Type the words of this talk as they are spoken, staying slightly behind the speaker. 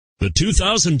The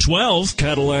 2012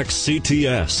 Cadillac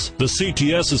CTS. The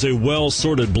CTS is a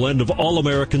well-sorted blend of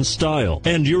all-American style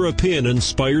and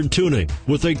European-inspired tuning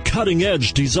with a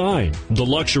cutting-edge design. The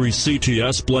luxury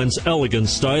CTS blends elegant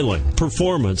styling,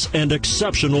 performance, and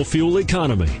exceptional fuel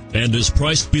economy and is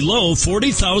priced below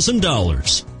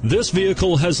 $40,000. This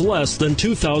vehicle has less than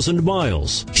 2,000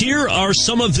 miles. Here are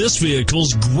some of this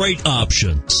vehicle's great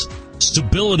options: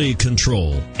 stability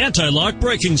control, anti-lock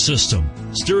braking system,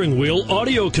 steering wheel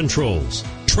audio controls,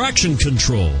 traction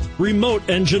control, remote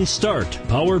engine start,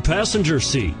 power passenger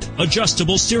seat,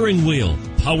 adjustable steering wheel,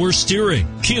 power steering,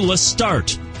 keyless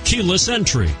start, keyless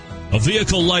entry. A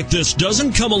vehicle like this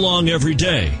doesn't come along every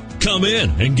day. Come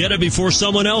in and get it before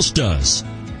someone else does.